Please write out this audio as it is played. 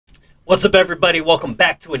What's up, everybody? Welcome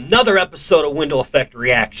back to another episode of WindleEffect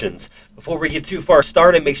Reactions. Before we get too far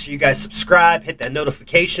started, make sure you guys subscribe, hit that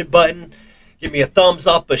notification button, give me a thumbs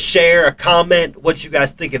up, a share, a comment, what you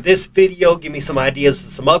guys think of this video, give me some ideas for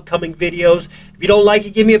some upcoming videos. If you don't like it,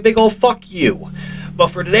 give me a big old fuck you. But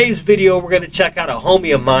for today's video, we're going to check out a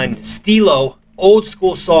homie of mine, Steelo, old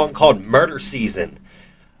school song called Murder Season.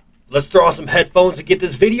 Let's throw on some headphones and get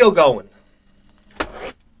this video going.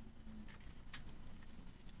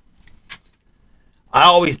 I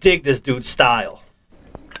always dig this dude's style.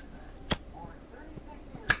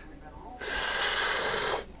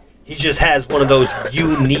 He just has one of those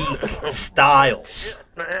unique styles.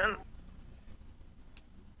 I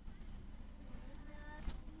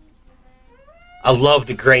love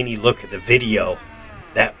the grainy look of the video.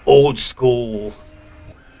 That old school.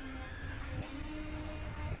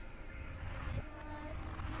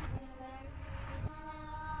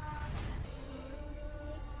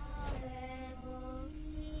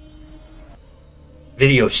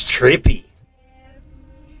 Video's trippy.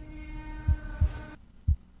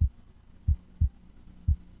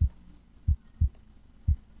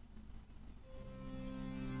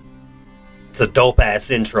 It's a dope ass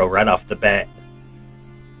intro right off the bat.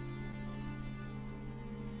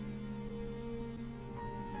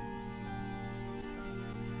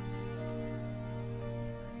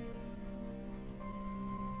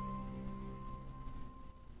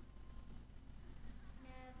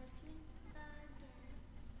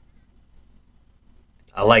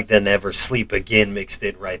 I like the Never Sleep Again mixed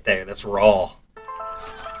in right there. That's raw. He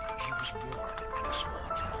was born in a small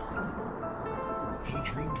town. He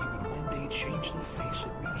dreamed he would one day change the face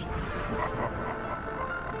of music.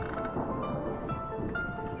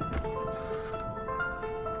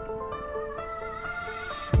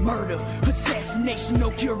 Murder, assassination,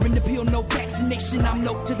 no cure in the pill, no vaccination. I'm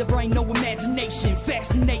no to the brain, no imagination.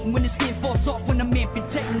 Fascinating when the skin falls off when I'm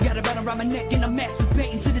amputating. Got a belt around my neck and I'm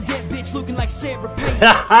masturbating to the dead bitch looking like Sarah Payton.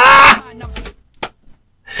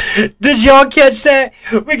 Did y'all catch that?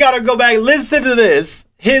 We gotta go back, listen to this.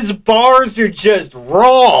 His bars are just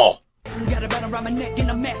raw. Got a belt around my neck and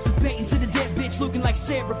I'm masturbating to the dead bitch looking like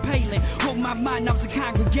Sarah Palin. Hold my mind, I was a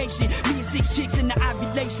congregation. Me and 6 chicks in the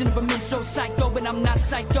ovulation of a man so psycho, but I'm not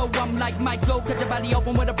psycho. I'm like Michael, cut your body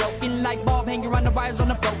open with a broken light bulb, hanging around the wires on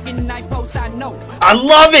a broken night post. I know. I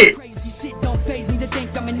love it. Crazy shit don't faze me to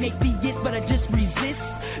think I'm an atheist, but I just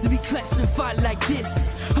resist to be classified like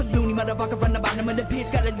this. A loony motherfucker from the bottom of the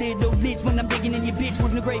pits, got a little bitch when I'm digging in your bitch,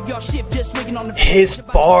 working the graveyard shift, just swinging on the. His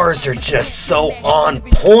bars are just so on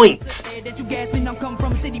point. That you gas me, I'm coming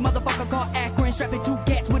from a city motherfucker called Akron, strapping 2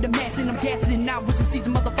 cats with a mask and I'm gassing. Now was the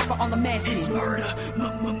season motherfucker on the mask. It's murder,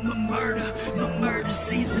 murder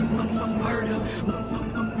season, murder.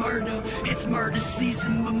 It's murder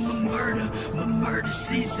season, murder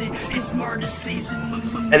season. It's murder season.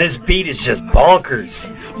 And this beat is just bonkers.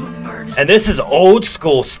 And this is old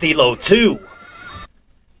school Steelo too.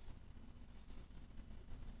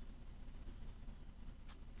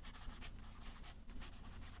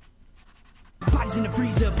 Body's in the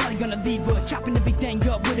freezer, probably gonna leave her, chopping everything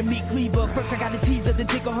up with a meat cleaver. First I got a teaser, then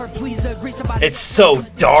tickle her pleaser. It's so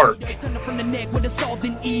dark. From the neck with a salt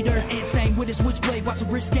and eater. Insane with a switchblade, watch a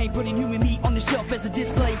wrist game, putting human meat on the shelf as a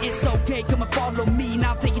display. It's okay, come and follow me, and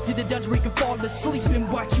I'll take you to the dungeon where you can fall asleep and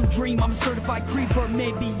watch you dream. I'm a certified creeper,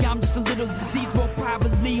 maybe I'm just a little disease, well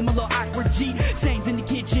probably I'm a little awkward G. Saints in the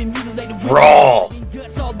kitchen, mutilated raw.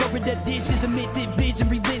 Guts all over the dishes, demented vision,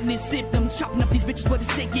 relentless symptoms, chopping up these bitches with a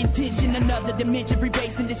sick intention. Another dimension, free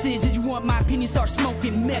base and decisions. You want my opinion, start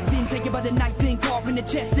smoking meth, then take it by the knife, then carve in the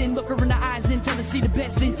chest, then look her in the eyes and tell her she the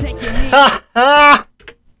best, then take your hand.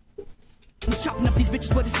 I'm chopping up these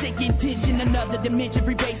bitches with a sick intention. Another dimension,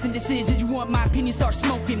 free base and decisions. You want my opinion, start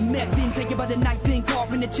smoking meth, then take it by the knife, then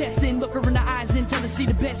carve in the chest, then look her in the eyes and tell her she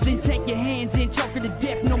the best, then take your hands and choke her to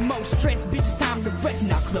death. No more stress, bitch, it's time to rest.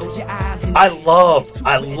 Now close your eyes and I love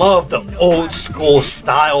the old school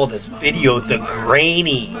style of this video, the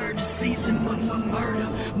grainy. Murder season, murder.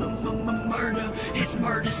 It's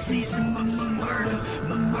murder season, murder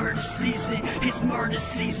season. It's murder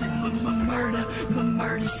season,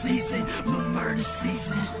 murder season, murder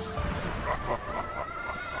season.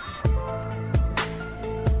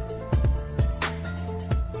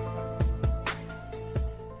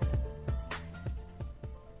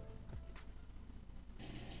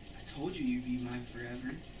 I told you you'd be mine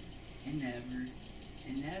forever and ever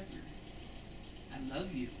and ever. I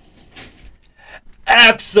love you.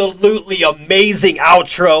 Absolutely amazing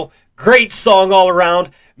outro. Great song all around.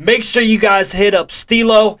 Make sure you guys hit up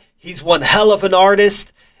Steelo. He's one hell of an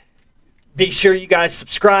artist. Be sure you guys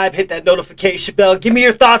subscribe, hit that notification bell. Give me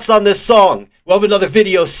your thoughts on this song. We'll have another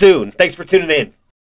video soon. Thanks for tuning in.